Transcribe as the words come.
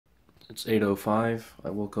It's 8:05. I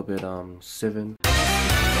woke up at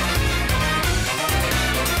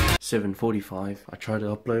 7:45. I tried to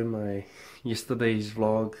upload my yesterday's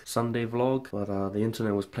vlog, Sunday vlog, but the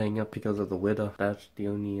internet was playing up because of the weather. That's the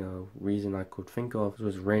only reason I could think of. It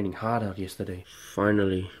was raining hard out yesterday.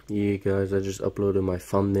 Finally, yeah guys, I just uploaded my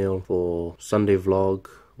thumbnail for Sunday vlog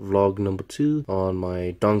number 2 on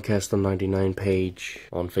my Doncaster99 page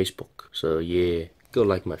on Facebook. So yeah, go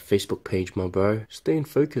like my Facebook page, my bro. Stay in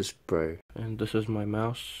focus, bro. And this is my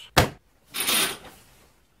mouse.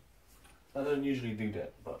 I don't usually do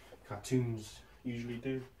that, but cartoons usually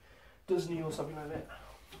do. Disney or something like that.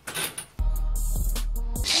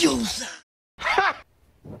 User.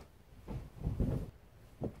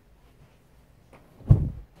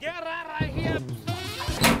 Get out of here.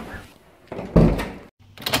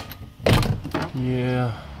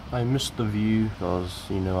 Yeah, I missed the view because,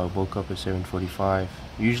 you know, I woke up at 7:45.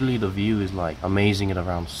 Usually the view is like amazing at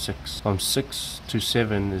around 6. From 6 to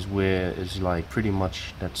 7 is where it's like pretty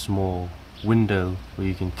much that small window where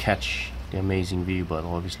you can catch the amazing view, but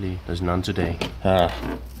obviously there's none today.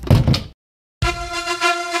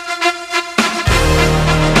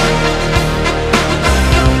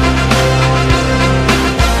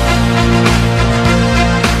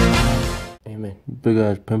 Hey man, big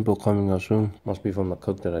ass pimple coming out soon. Must be from the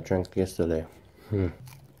coke that I drank yesterday.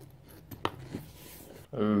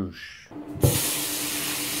 Oosh.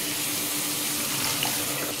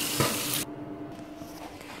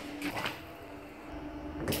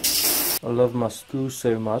 I love my school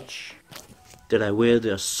so much that I wear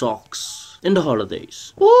their socks in the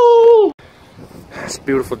holidays. Woo! It's a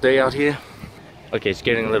beautiful day out here. Okay, it's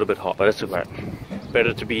getting a little bit hot, but it's alright.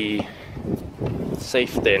 Better to be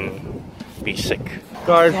safe than be sick.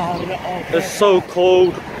 Guys, it's so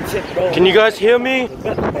cold. Can you guys hear me?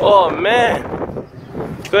 Oh man.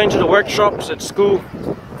 Going to the workshops at school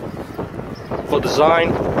for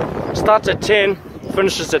design. Starts at 10,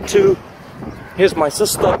 finishes at 2. Here's my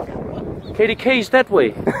sister. KDK's that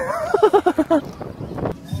way.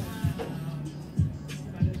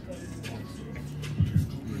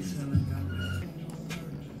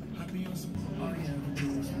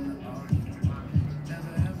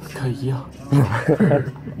 Yeah.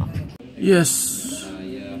 Yes,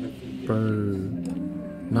 bro.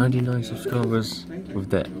 99 subscribers with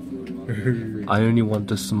that. I only want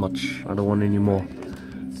this much. I don't want any more.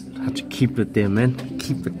 I have to keep it there, man.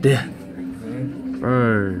 Keep it there,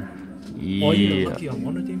 bro. Yeah. Oh, you're lucky I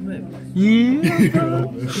wanted him, man. Yeah.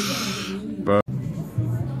 Bro.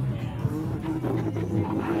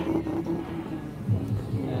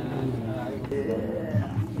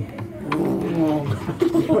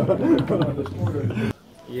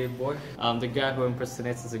 Yeah, boy. The guy who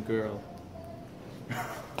impersonates is a girl.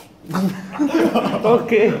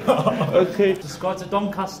 Okay. Okay. Subscribe to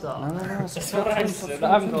Doncaster. No. That's what I said.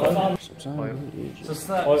 I'm not.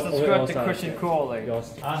 Subscribe to Christian Crawley. Yo,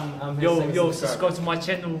 subscribe to my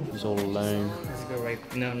channel. He's all alone. Let's go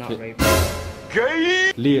rape. No, not rape.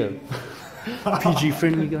 Gay! Leo. PG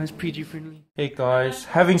friendly, guys. PG friendly. Hey guys,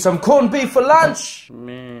 having some corned beef for lunch.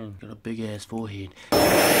 Man, got a big ass forehead.